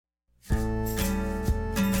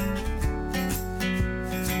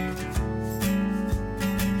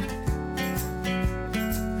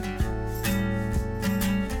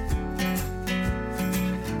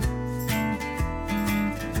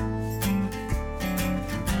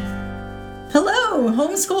Hello,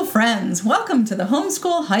 homeschool friends. Welcome to the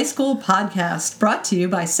Homeschool High School Podcast, brought to you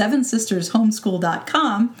by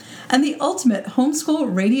SevenSistersHomeschool.com and the Ultimate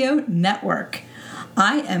Homeschool Radio Network.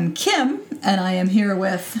 I am Kim, and I am here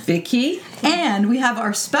with Vicky, and we have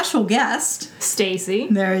our special guest, Stacey.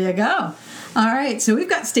 There you go. All right, so we've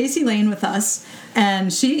got Stacey Lane with us,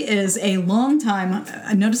 and she is a long time.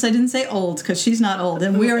 Notice I didn't say old because she's not old,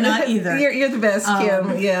 and we are not either. You're the best,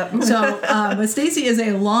 Kim. Yeah. But Stacey is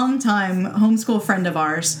a long time homeschool friend of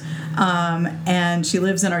ours, and she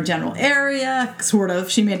lives in our general area, sort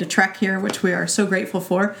of. She made a trek here, which we are so grateful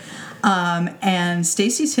for. And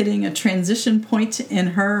Stacey's hitting a transition point in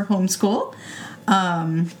her homeschool.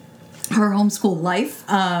 Her homeschool life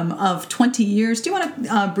of 20 years. Do you want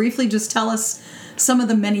to briefly just tell us some of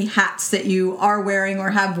the many hats that you are wearing or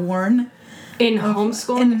have worn? In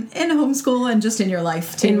homeschool? In homeschool and just in your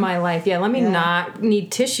life, too. In my life, yeah. Let me not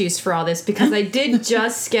need tissues for all this because I did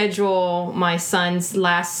just schedule my son's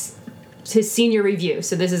his senior review.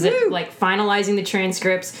 So this is it, like finalizing the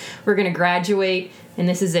transcripts. We're going to graduate, and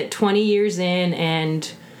this is it, 20 years in,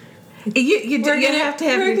 and... You have to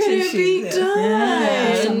have your tissues. We're going to be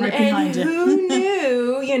done. And who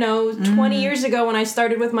knew, 20 years ago when I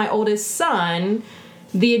started with my oldest son,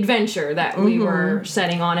 the adventure that we were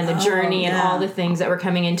setting on and the journey and all the things that were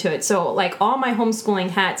coming into it. So, like, all my homeschooling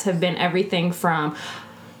hats have been everything from,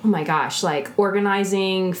 oh my gosh, like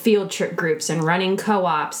organizing field trip groups and running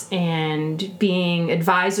co-ops and being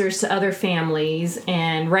advisors to other families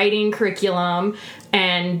and writing curriculum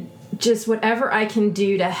and just whatever I can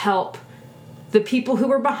do to help the people who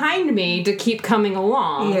were behind me to keep coming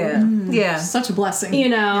along. Yeah. Such a blessing.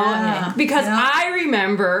 Because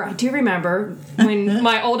I do remember when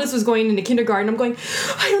my oldest was going into kindergarten, I'm going,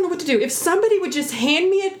 I don't know what to do. If somebody would just hand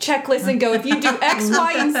me a checklist and go, if you do X,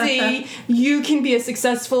 Y, and Z, you can be a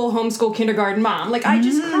successful homeschool kindergarten mom. Like, I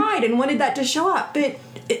just cried and wanted that to show up, but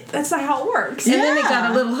that's not how it works. And then it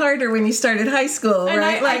got a little harder when you started high school, and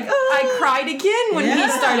right? I cried again when he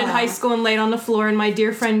started high school and laid on the floor, and my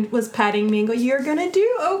dear friend was patting me and going, "You're gonna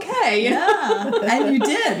do okay." And you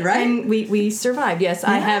did, right? And we survived. Yes,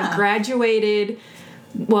 I have graduated.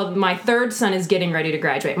 Well, my third son is getting ready to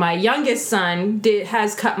graduate. My youngest son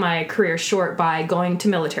has cut my career short by going to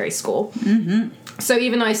military school. Mm-hmm. So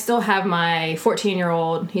even though I still have my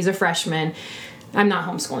 14-year-old, he's a freshman. I'm not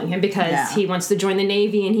homeschooling him because he wants to join the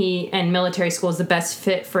Navy, and military school is the best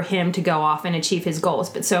fit for him to go off and achieve his goals.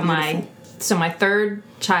 But my third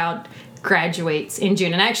child graduates in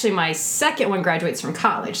June, and actually my second one graduates from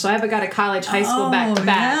college. So I've got a college, high school back to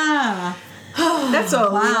back. Yeah. That's a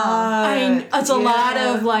lot. It's a lot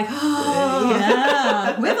of like,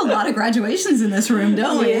 we have a lot of graduations in this room,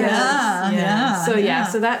 don't we? Yeah.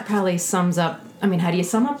 So that probably sums up. I mean, how do you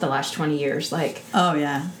sum up the last 20 years? Like,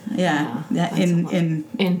 in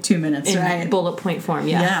 2 minutes, right? Bullet point form,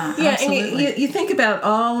 Yeah, absolutely. and you think about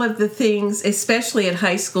all of the things, especially at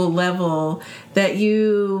high school level, that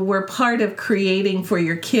you were part of creating for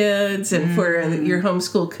your kids and for your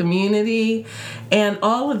homeschool community, and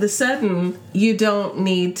all of a sudden, you don't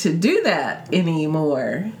need to do that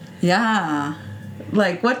anymore. Yeah.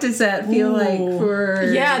 Like, what does that feel like for...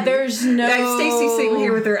 Yeah, there's no... Like, Stacey's sitting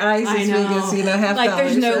here with her eyes as big as, half like,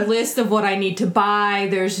 dollars. there's no list of what I need to buy.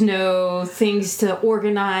 There's no things to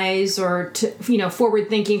organize or, to forward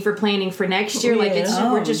thinking for planning for next year. Like,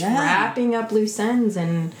 we're just wrapping up loose ends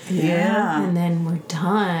and... Yeah. And then we're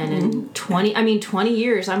done. And 20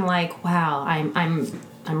 years, I'm like, wow, I'm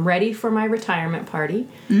ready for my retirement party.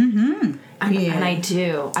 Mm-hmm. And I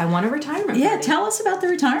do. I want a retirement party. Yeah, tell us about the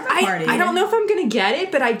retirement party. I don't know if I'm going to get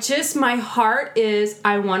it, but my heart is,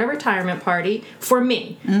 I want a retirement party for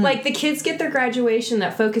me. Like, the kids get their graduation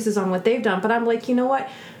that focuses on what they've done, but I'm like, you know what?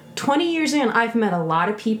 20 years in, I've met a lot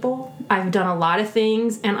of people. I've done a lot of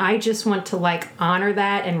things, and I just want to, like, honor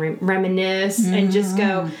that and reminisce and just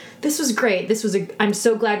go, this was great. I'm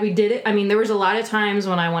so glad we did it. I mean, there was a lot of times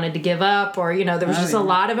when I wanted to give up or, there was just a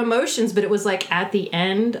lot of emotions, but it was like at the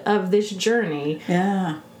end of this journey.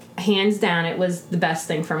 Yeah. Hands down, it was the best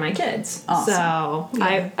thing for my kids. Awesome. So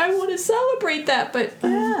I want to celebrate that, but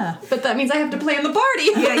that means I have to plan the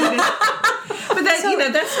party. But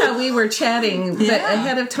that's how we were chatting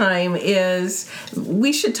ahead of time. Is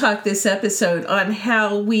we should talk this episode on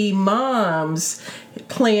how we moms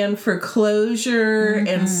plan for closure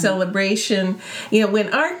and celebration.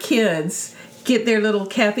 When our kids get their little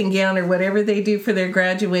cap and gown or whatever they do for their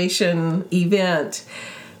graduation event,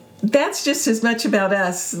 that's just as much about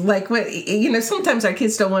us. Like, what, sometimes our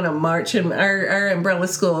kids don't want to march, and our umbrella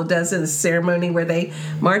school does a ceremony where they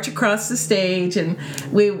march across the stage, and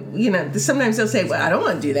we, sometimes they'll say, well, I don't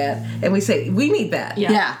want to do that. And we say, we need that.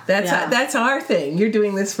 Yeah. That's our thing. You're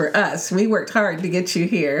doing this for us. We worked hard to get you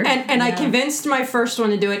here. And I convinced my first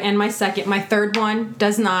one to do it, and my second. My third one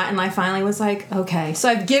does not, and I finally was like, okay. So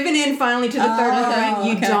I've given in finally to the third one.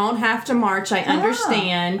 You don't have to march. I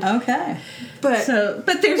understand. Okay. But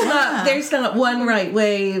there's not one right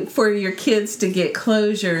way for your kids to get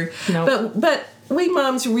closure. Nope. But we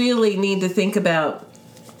moms really need to think about,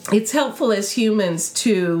 it's helpful as humans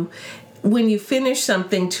to, when you finish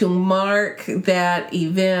something, to mark that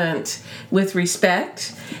event with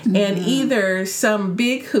respect, and either some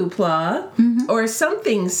big hoopla or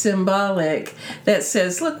something symbolic that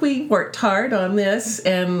says, look, we worked hard on this,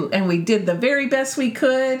 and we did the very best we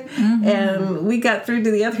could, and we got through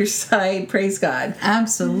to the other side, praise God.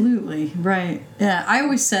 Absolutely. Right. Yeah, I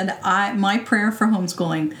always said my prayer for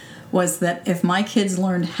homeschooling was that if my kids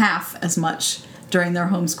learned half as much during their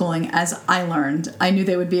homeschooling as I learned, I knew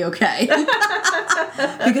they would be okay.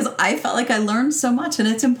 Because I felt like I learned so much, and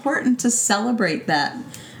it's important to celebrate that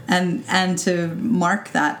and to mark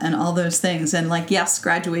that and all those things. And yes,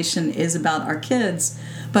 graduation is about our kids.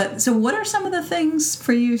 But so what are some of the things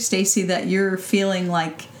for you, Stacey, that you're feeling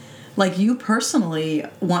like you personally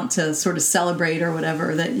want to sort of celebrate, or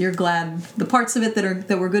whatever, that you're glad, the parts of it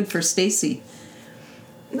that were good for Stacey?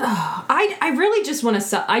 I really just want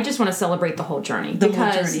to celebrate the whole journey,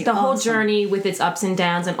 because the whole journey with its ups and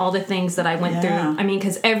downs and all the things that I went through. I mean,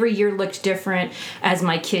 because every year looked different as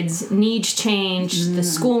my kids' needs changed, the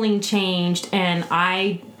schooling changed, and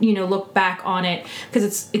I look back on it,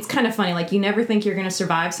 because it's kind of funny. Like, you never think you're going to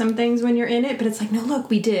survive some things when you're in it, but it's like, no, look,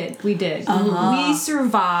 we did. We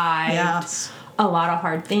survived. Yes. A lot of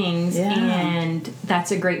hard things, and that's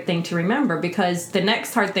a great thing to remember, because the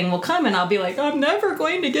next hard thing will come and I'll be like, I'm never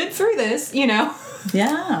going to get through this,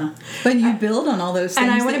 Yeah, but you build on all those things.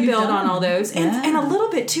 And I want to build on all those. And a little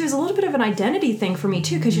bit, too, is a little bit of an identity thing for me,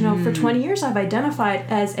 too, because, for 20 years I've identified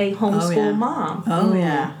as a homeschool mom. Oh,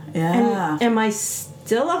 yeah. Yeah. And am I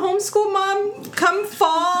still a homeschool mom come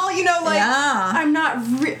fall? I'm not...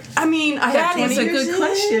 I mean, I have 20 years. That is a good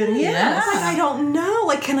question. Yes. I don't know.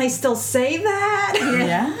 Can I still say that?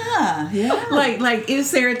 Yeah. Like,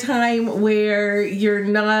 is there a time where you're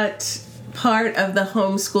not part of the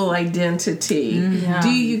homeschool identity? Do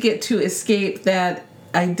you get to escape that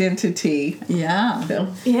identity? Yeah.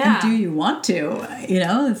 So. Yeah. And do you want to?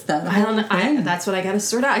 It's that I don't know. That's what I got to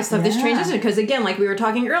sort out. I still have this transition, because, again, like we were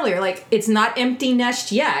talking earlier, it's not empty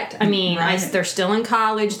nest yet. I mean, they're still in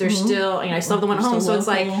college. They're still, I still have the one at home. So it's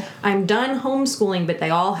like, I'm done homeschooling, but they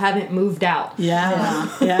all haven't moved out.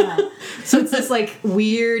 Yeah. So it's this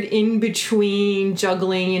weird in between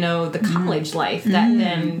juggling, the college life that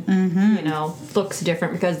then, looks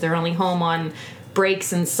different, because they're only home on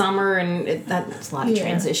breaks in summer, and that's a lot of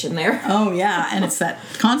transition there. Oh, yeah, and it's that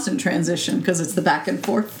constant transition, because it's the back and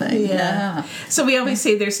forth thing. Yeah. So we always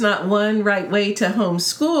say there's not one right way to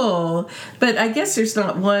homeschool, but I guess there's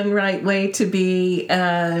not one right way to be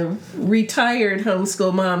a retired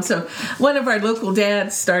homeschool mom. So one of our local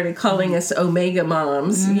dads started calling us Omega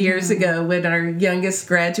Moms years ago when our youngest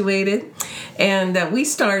graduated, and we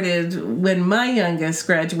started when my youngest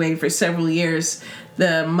graduated for several years.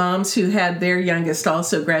 The moms who had their youngest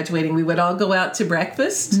also graduating, we would all go out to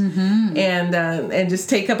breakfast and just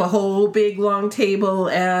take up a whole big long table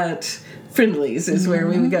at Friendly's is where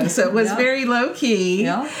we would go. So it was very low key,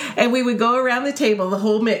 and we would go around the table, the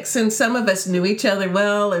whole mix, and some of us knew each other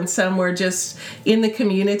well, and some were just in the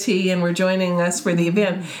community and were joining us for the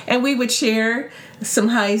event, and we would share some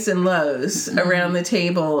highs and lows around the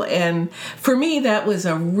table. And for me, that was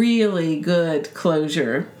a really good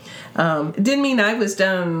closure. It didn't mean I was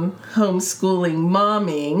done homeschooling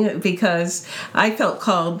momming, because I felt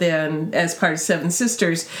called then, as part of Seven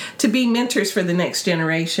Sisters, to be mentors for the next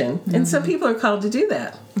generation. And some people are called to do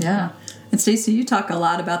that. Yeah. And Stacey, you talk a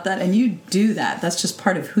lot about that, and you do that. That's just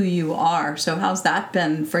part of who you are. So how's that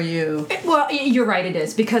been for you? Well, you're right, it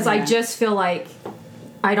is, because I just feel like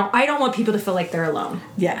I don't want people to feel like they're alone.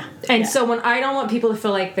 Yeah. And so when I don't want people to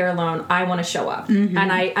feel like they're alone, I want to show up. And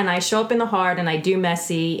I show up in the hard, and I do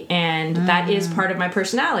messy, and that is part of my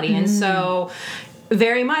personality. And so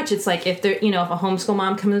very much it's like, if there, if a homeschool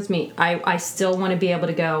mom comes with me, I still want to be able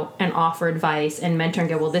to go and offer advice and mentor and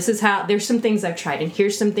go, well, this is how, there's some things I've tried, and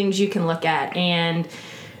here's some things you can look at, and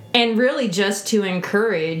really just to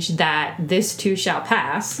encourage that this too shall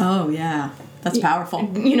pass. Oh, yeah. That's powerful.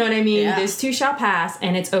 You know what I mean? Yeah. This too shall pass,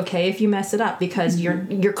 and it's okay if you mess it up, because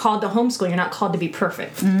you're called to homeschool. You're not called to be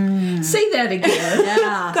perfect. Say that again.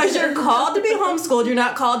 Yeah. Because you're called to be homeschooled. You're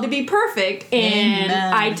not called to be perfect. And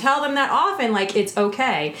Amen. I tell them that often, like, it's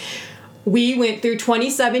okay. We went through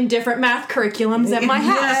 27 different math curriculums at my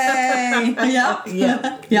house.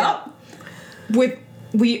 Yay. Yep.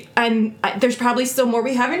 There's probably still more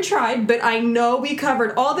we haven't tried, but I know we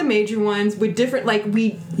covered all the major ones with different, like,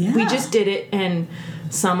 we just did it, and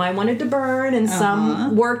some I wanted to burn, and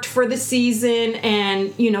some worked for the season,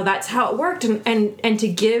 and that's how it worked, and to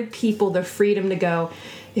give people the freedom to go,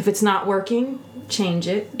 if it's not working, change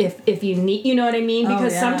it. If you need, you know what I mean?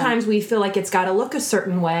 Because sometimes we feel like it's got to look a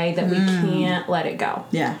certain way that we can't let it go.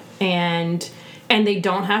 Yeah. And they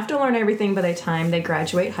don't have to learn everything by the time they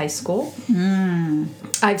graduate high school.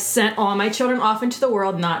 I've sent all my children off into the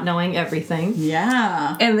world not knowing everything.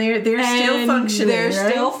 Yeah. And they're still functioning. They're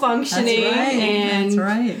right? still functioning. That's right. And That's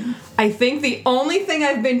right. I think the only thing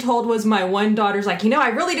I've been told was my one daughter's like, I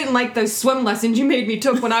really didn't like those swim lessons you made me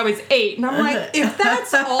took when I was 8. And I'm like, if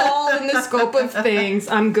that's all in the scope of things,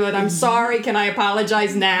 I'm good. I'm sorry. Can I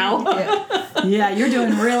apologize now? Yeah, you're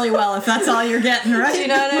doing really well if that's all you're getting, right? You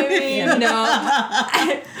know what I mean?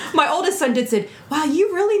 My oldest son did say, wow,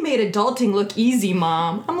 you really made adulting look easy,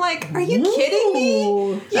 Mom. I'm like, are you kidding me?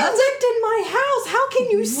 You lived in my house. How can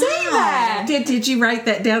you say that? Did you write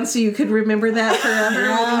that down so you could remember that forever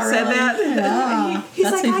when you said that? Yeah. He's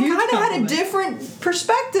That's like, a I huge kind of had a compliment. different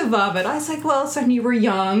perspective of it. I was like, well, son, you were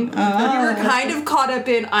young. You were kind of caught up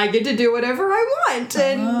in, I get to do whatever I want.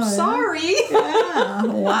 And sorry. Yeah.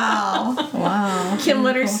 Wow. Kim,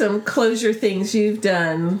 what are some closure things you've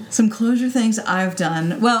done? Some closure things I've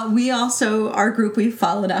done. Well, we also, our group, we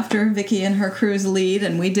followed after Vicky and her crew's lead,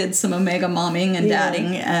 and we did some Omega momming and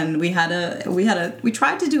dadding, and we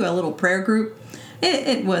tried to do a little prayer group.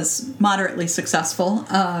 It was moderately successful.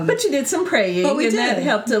 But you did some praying, But we and did. that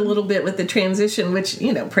helped a little bit with the transition, which,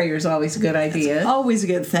 prayer is always a good idea. Always a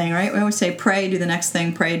good thing, right? We always say, pray, do the next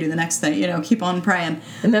thing, pray, do the next thing. Keep on praying.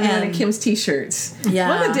 Another one of Kim's t-shirts. Yeah.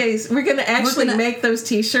 One of the days, we're going to actually make those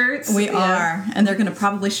t-shirts. We are. And they're going to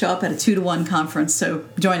probably show up at a 2-to-1 conference, so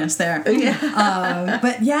join us there. Yeah.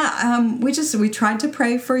 We tried to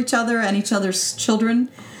pray for each other and each other's children.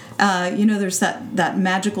 There's that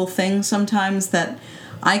magical thing sometimes that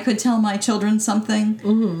I could tell my children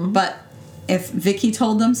something, but if Vicky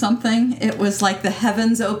told them something, it was like the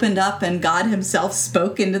heavens opened up and God himself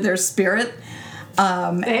spoke into their spirit.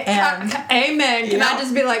 Amen. Can I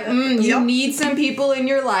just be like, you need some people in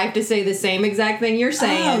your life to say the same exact thing you're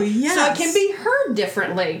saying. Oh, yes. So it can be heard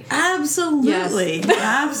differently. Absolutely. Yes.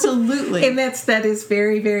 Absolutely. And that is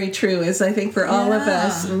very, very true, as I think for all of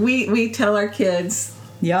us. We tell our kids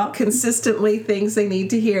consistently things they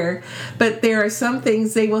need to hear, but there are some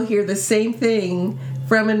things they will hear the same thing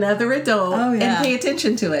from another adult and pay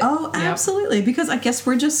attention to it. Oh, absolutely. Because I guess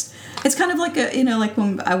it's kind of like like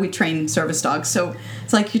when we train service dogs. So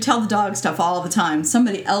it's like you tell the dog stuff all the time.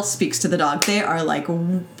 Somebody else speaks to the dog. They are like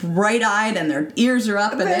bright-eyed and their ears are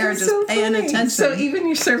up and they are just paying attention. So even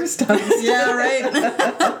your service dogs. Yeah,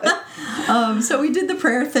 right. So we did the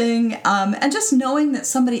prayer thing, and just knowing that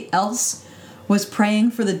somebody else was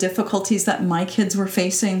praying for the difficulties that my kids were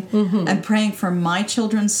facing and praying for my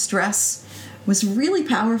children's stress was really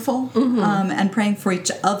powerful, and praying for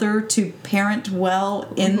each other to parent well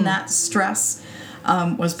in that stress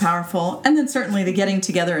was powerful. And then certainly the getting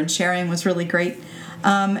together and sharing was really great.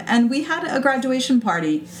 And we had a graduation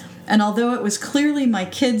party. And although it was clearly my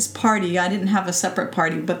kids' party, I didn't have a separate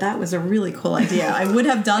party, but that was a really cool idea. I would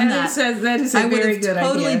have done that. That is a very good idea. I would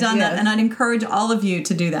have totally done that, and I'd encourage all of you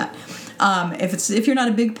to do that. If you're not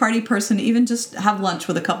a big party person, even just have lunch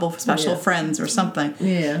with a couple of special friends or something.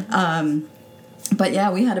 Yeah. But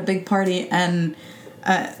yeah, we had a big party, and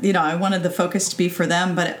I wanted the focus to be for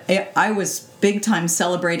them, but I was big time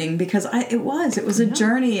celebrating because it was a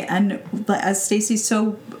journey, and as Stacey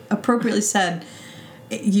so appropriately said,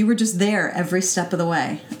 you were just there every step of the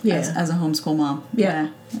way as a homeschool mom. Yeah.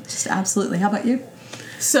 Just absolutely. How about you?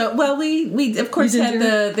 So, well, we of course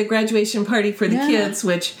had the graduation party for the kids,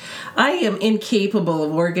 which I am incapable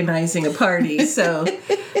of organizing a party. So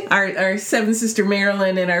our seven sister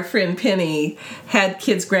Marilyn and our friend Penny had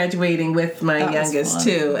kids graduating with my youngest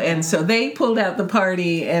too. And so they pulled out the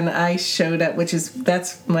party and I showed up,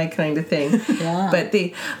 that's my kind of thing. Yeah. But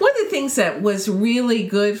one of the things that was really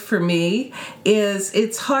good for me is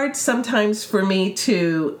it's hard sometimes for me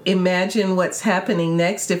to imagine what's happening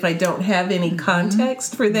next if I don't have any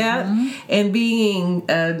context for that. And being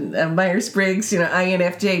a Myers-Briggs,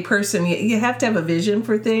 INFJ person, you have to have a vision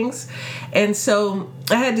for things. And so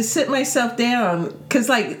I had to sit myself down because,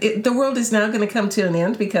 the world is now going to come to an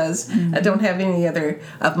end because I don't have any other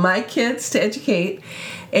of my kids to educate.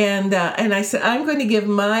 And I said, I'm going to give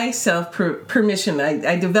myself permission.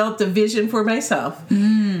 I developed a vision for myself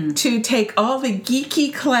to take all the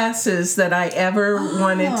geeky classes that I ever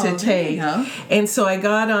wanted to take. And so I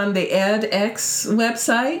got on the edX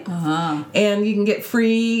website, and you can get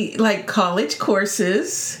free, college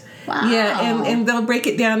courses. Wow. Yeah, and they'll break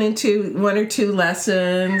it down into 1 or 2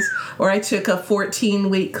 lessons. Or I took a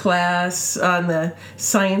 14-week class on the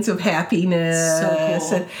science of happiness.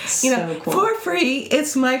 So cool. And, for free.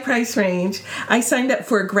 It's my price range. I signed up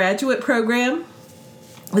for a graduate program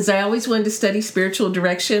because I always wanted to study spiritual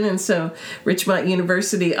direction. And so Richmond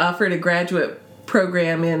University offered a graduate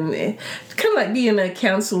program in kind of like being a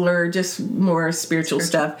counselor, just more spiritual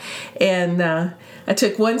stuff. And I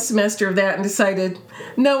took 1 semester of that and decided,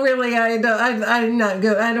 no, really, I'm not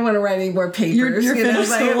good. I don't want to write any more papers. You're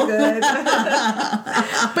finished school. I'm good.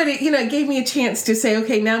 But it gave me a chance to say,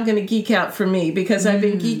 okay, now I'm going to geek out for me because I've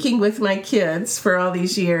been geeking with my kids for all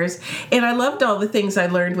these years, and I loved all the things I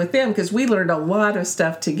learned with them because we learned a lot of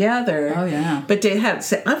stuff together. Oh yeah. But they had to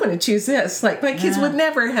say, I'm going to choose this. Like my kids would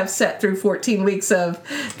never have sat through 14 weeks of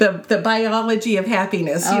the biology of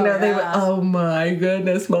happiness. They would, oh my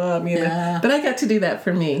goodness, Mom. But I got to do that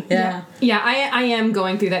for me. Yeah. Yeah, I am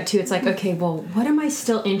going through that too. It's like, okay, well, what am I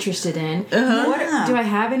still interested in? Do I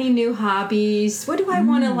have any new hobbies? What do I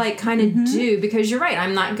want to kind of do? Because you're right,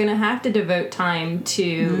 I'm not going to have to devote time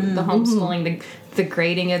to the homeschooling, the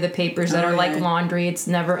grading of the papers that are like laundry. It's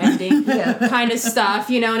never ending kind of stuff,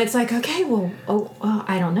 and it's like, okay, well,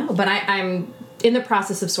 I don't know. But I'm in the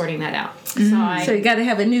process of sorting that out. So you got to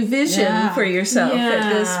have a new vision for yourself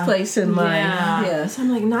at this place in mind. Yeah. So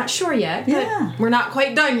I'm not sure yet, but we're not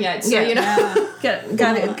quite done yet. So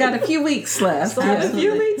got a few weeks left. A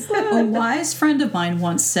few weeks left. A wise friend of mine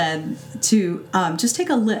once said to just take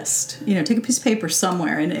a list. Take a piece of paper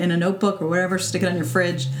somewhere in a notebook or whatever, stick it on your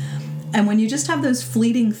fridge, and when you just have those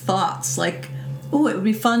fleeting thoughts like, oh, it would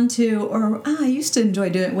be fun to, or I used to enjoy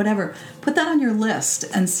doing it, whatever. Put that on your list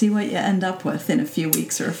and see what you end up with in a few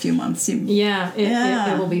weeks or a few months. It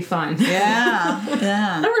will be fun. Yeah.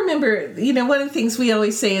 I remember, one of the things we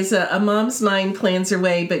always say is a mom's mind plans her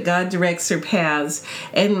way, but God directs her paths.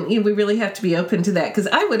 And we really have to be open to that because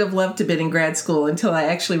I would have loved to have been in grad school until I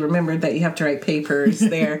actually remembered that you have to write papers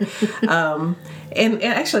there. And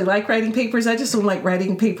actually like writing papers. I just don't like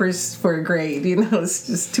writing papers for a grade. It's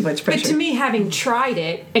just too much pressure. But to me, having tried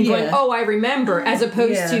it and going, oh, I remember, as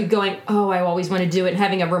opposed to going, oh, I always want to do it and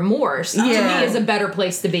having a remorse, to me is a better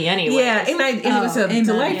place to be anyway. Yeah, and it was a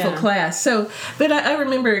delightful class. So, but I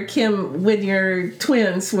remember, Kim, when your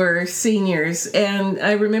twins were seniors, and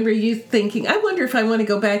I remember you thinking, I wonder if I want to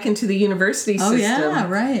go back into the university system. Oh, yeah,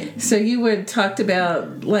 right. So you would talked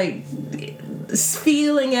about,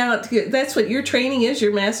 feeling out. That's what your training is.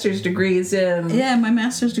 Your master's degree is in. Yeah, my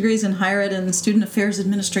master's degree is in higher ed and student affairs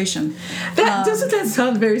administration. Doesn't that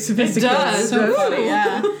sound very sophisticated? It does. So funny,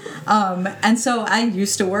 yeah. And so I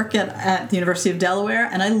used to work at the University of Delaware,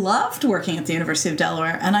 and I loved working at the University of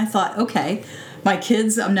Delaware. And I thought, okay, my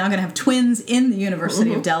kids, I'm now going to have twins in the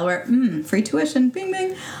University of Delaware. Free tuition, bing,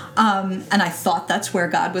 bing. And I thought that's where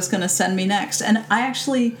God was going to send me next. And I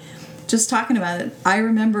actually, just talking about it, I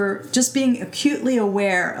remember just being acutely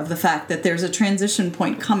aware of the fact that there's a transition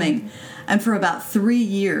point coming. And for about 3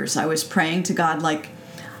 years, I was praying to God,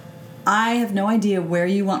 I have no idea where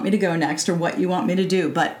you want me to go next or what you want me to do,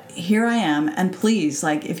 but here I am, and please,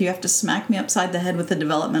 if you have to smack me upside the head with a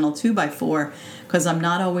developmental 2x4, because I'm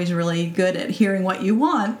not always really good at hearing what you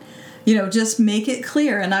want, just make it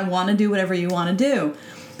clear, and I want to do whatever you want to do.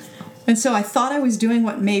 And so I thought I was doing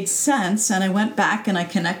what made sense, and I went back and I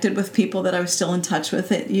connected with people that I was still in touch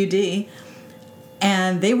with at UD,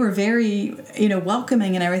 and they were very,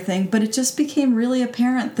 welcoming and everything, but it just became really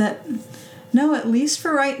apparent that, no, at least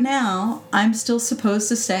for right now, I'm still supposed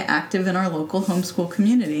to stay active in our local homeschool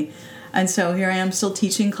community. And so here I am still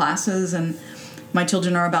teaching classes and, my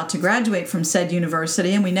children are about to graduate from said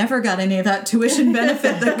university, and we never got any of that tuition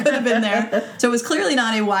benefit that could have been there. So it was clearly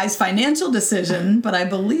not a wise financial decision, but I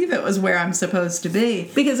believe it was where I'm supposed to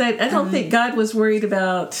be. Because I don't think God was worried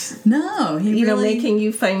about making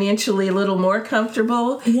you financially a little more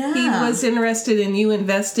comfortable. Yeah. He was interested in you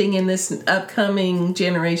investing in this upcoming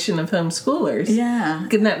generation of homeschoolers. Yeah.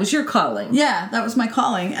 And that was your calling. Yeah, that was my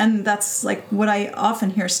calling. And that's like what I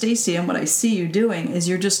often hear Stacey and what I see you doing is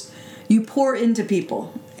you pour into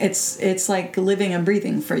people. It's like living and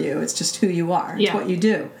breathing for you. It's just who you are. It's what you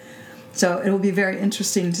do. So it'll be very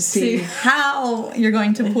interesting to see how you're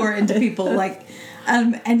going to pour into people. Like,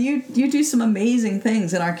 and you do some amazing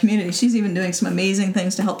things in our community. She's even doing some amazing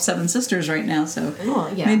things to help Seven Sisters right now. So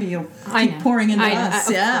maybe you'll keep pouring into us.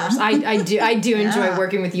 Of course. I do enjoy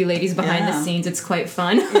working with you ladies behind the scenes. It's quite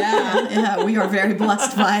fun. We are very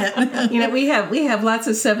blessed by it. We have lots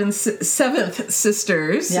of seventh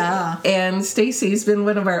sisters. Yeah, and Stacey's been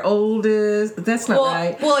one of our oldest. That's not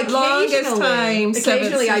right. Well,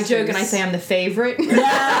 occasionally I joke and I say I'm the favorite.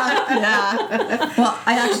 Yeah. Well,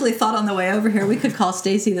 I actually thought on the way over here we could call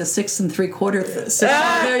Stacey the 6 3/4 sister.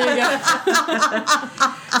 There you go.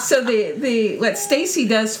 So the what Stacey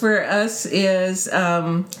does for us is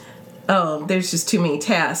there's just too many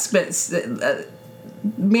tasks, but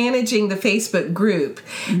managing the Facebook group.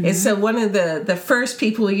 And so one of the first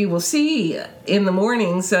people you will see in the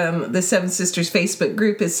mornings, the Seven Sisters Facebook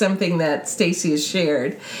group is something that Stacey has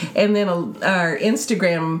shared, and then our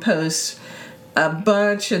Instagram posts. A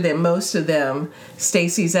bunch of them, most of them,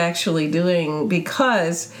 Stacey's actually doing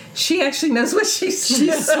because she actually knows what she's doing.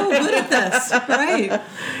 She's so good at this. Right.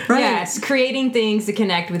 Yes, creating things to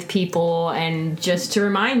connect with people and just to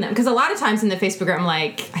remind them. Because a lot of times in the Facebook group, I'm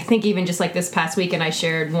like, I think even just like this past weekend, I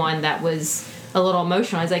shared one that was a little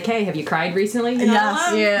emotional. I was like, hey, have you cried recently? You're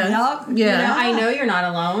not alone. Yeah. I know you're not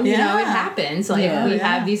alone. It happens. Like we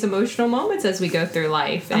have these emotional moments as we go through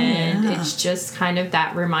life. And it's just kind of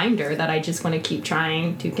that reminder that I just want to keep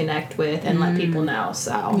trying to connect with and let people know.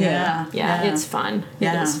 So it's fun.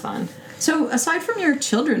 It is fun. So aside from your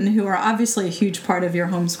children, who are obviously a huge part of your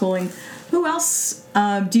homeschooling, who else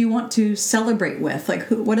do you want to celebrate with? Like,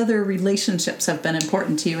 what other relationships have been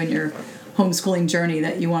important to you in your homeschooling journey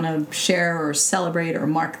that you want to share or celebrate or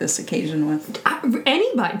mark this occasion with?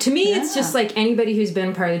 Anybody. To me, it's just like anybody who's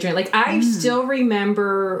been part of the journey. Like, I still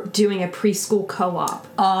remember doing a preschool co-op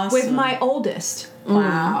with my oldest.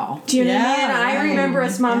 Wow. Do you know what I mean? I remember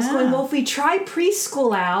us moms going, well, if we try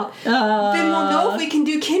preschool out, then we'll know if we can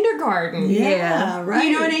do kindergarten. Yeah, right.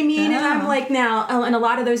 You know what I mean? And I'm like, now, and a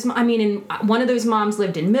lot of those, and one of those moms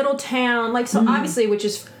lived in Middletown, like, so obviously, which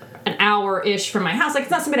is an hour-ish from my house. Like,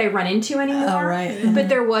 it's not somebody I run into anymore. Oh, right. But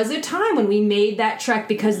there was a time when we made that trek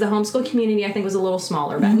because the homeschool community, I think, was a little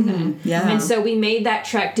smaller back then. Yeah. And so we made that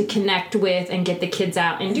trek to connect with and get the kids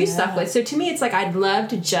out and do stuff with. So to me, it's like I'd love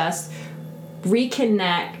to just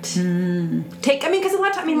reconnect. Because a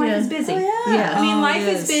lot of times, life is busy. Life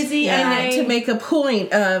is busy. And to make a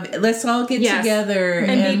point of, let's all get together.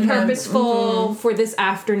 And be purposeful for this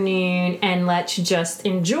afternoon, and let's just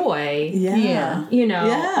enjoy,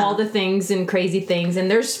 all the things and crazy things.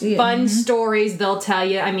 And there's fun stories they'll tell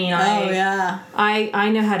you. I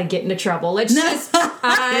know how to get into trouble. It's just,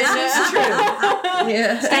 it's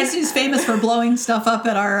true. Stacey's famous for blowing stuff up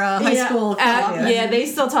at our high school co-op. They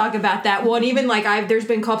still talk about that. Well, even like there's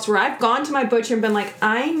been co-ops where I've gone to my butcher and been like,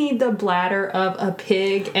 I need the bladder of a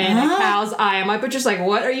pig and a cow's eye. And my butcher's like,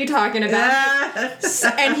 what are you talking about?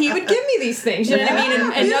 And he would give me these things. You know what I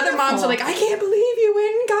mean? And other moms are like, I can't believe you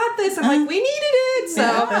went and got this. I'm like, we needed it. So,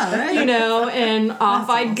 and off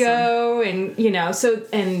I'd go. And,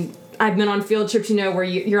 and I've been on field trips, where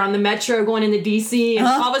you're on the metro going into DC, and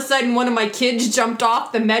all of a sudden one of my kids jumped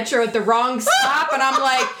off the metro at the wrong stop, and I'm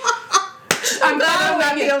like, I'm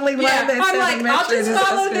not the only one that's I'm like, I'll just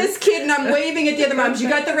follow this kid, and I'm waving at the other moms. You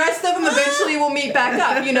got the rest of them? Eventually we'll meet back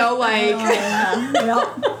up,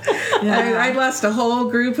 I lost a whole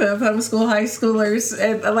group of homeschool high schoolers,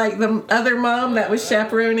 and like the other mom that was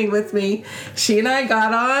chaperoning with me, she and I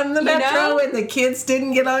got on the metro, and the kids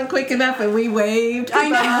didn't get on quick enough, and we waved. I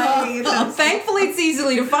know. Thankfully, it's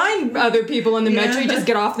easily to find other people in the metro. You just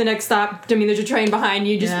get off the next stop. There's a train behind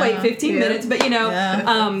you. Just wait 15 minutes. But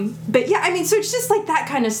so it's just like that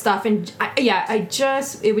kind of stuff. And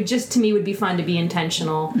it would just, to me, would be fun to be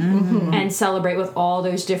intentional and celebrate with all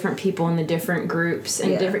those different people in the different groups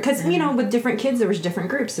and different, because with different kids there was different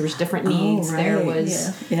groups, there was different needs, there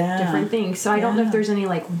was different things. So I don't know if there's any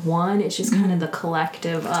like one. It's just kind of the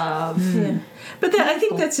collective of. But I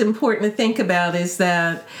think that's important to think about, is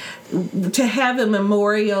that to have a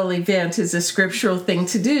memorial event is a scriptural thing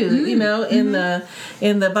to do. You know, in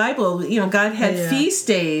the Bible, you know, God had feast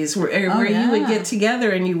days where you would get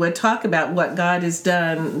together and you would talk about what God has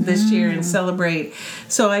done this year and celebrate.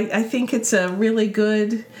 So I think it's a really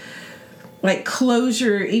good, like,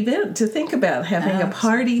 closure event to think about, having a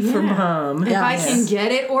party for Mom. If I can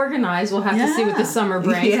get it organized, we'll have to see what the summer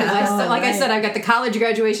brings. I said, I've got the college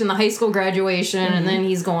graduation, the high school graduation, and then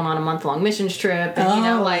he's going on a month-long missions trip. And,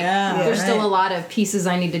 there's still a lot of pieces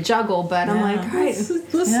I need to juggle, but I'm like, all right.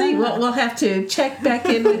 We'll see. We'll have to check back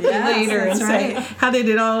in with you later and say, how did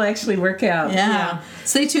it all actually work out? Yeah.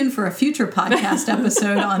 Stay tuned for a future podcast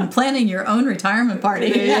episode on planning your own retirement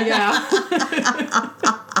party. There you go.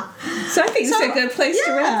 So I think it's a good place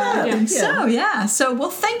to wrap up. So, well,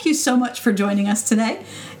 thank you so much for joining us today.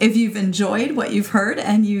 If you've enjoyed what you've heard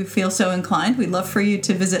and you feel so inclined, we'd love for you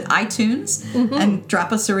to visit iTunes and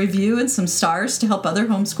drop us a review and some stars to help other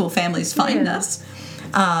homeschool families find us.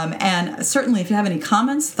 And certainly if you have any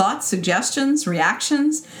comments, thoughts, suggestions,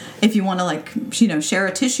 reactions, if you want to share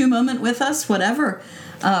a tissue moment with us, whatever,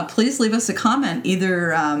 please leave us a comment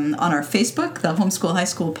either on our Facebook. The Homeschool High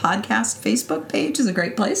School Podcast Facebook page is a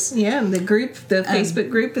great place. Yeah, and the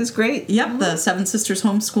Facebook group is great. Yep, the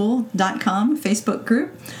SevenSistersHomeschool.com Facebook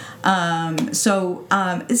group.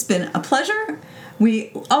 It's been a pleasure.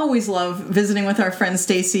 We always love visiting with our friend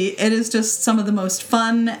Stacey. It is just some of the most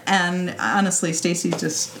fun, and honestly, Stacey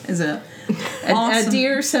just is a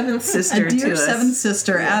dear seventh sister. A dear seventh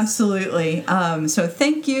sister, absolutely. So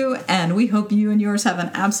thank you, and we hope you and yours have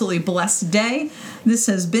an absolutely blessed day. This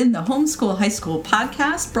has been the Homeschool High School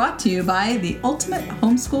Podcast, brought to you by the Ultimate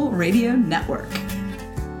Homeschool Radio Network.